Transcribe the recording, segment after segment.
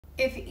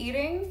If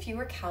eating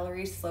fewer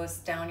calories slows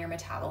down your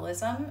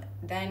metabolism,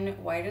 then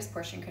why does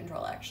portion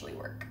control actually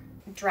work?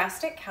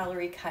 Drastic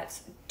calorie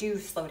cuts do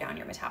slow down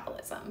your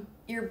metabolism.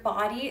 Your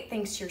body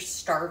thinks you're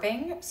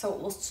starving, so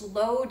it will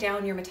slow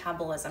down your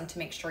metabolism to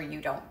make sure you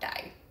don't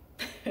die.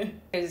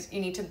 Because you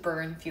need to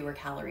burn fewer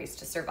calories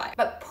to survive.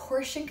 But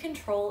portion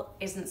control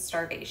isn't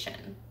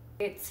starvation.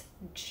 It's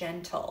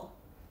gentle.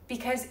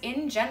 Because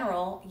in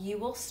general, you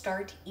will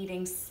start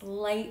eating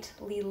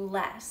slightly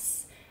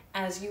less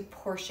as you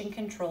portion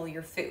control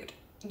your food.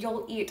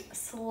 You'll eat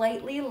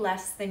slightly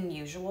less than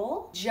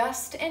usual,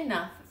 just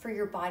enough for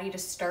your body to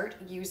start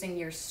using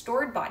your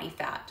stored body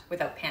fat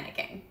without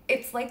panicking.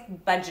 It's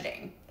like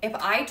budgeting. If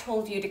I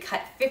told you to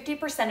cut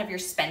 50% of your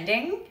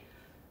spending,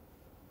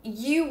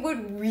 you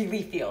would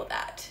really feel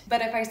that.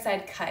 But if I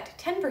said cut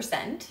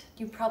 10%,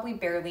 you'd probably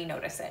barely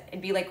notice it.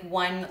 It'd be like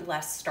one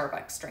less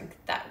Starbucks drink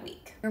that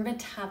week. Your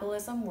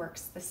metabolism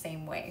works the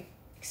same way.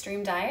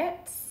 Extreme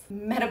diets,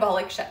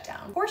 metabolic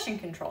shutdown. Portion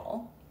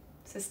control,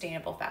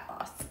 sustainable fat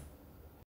loss.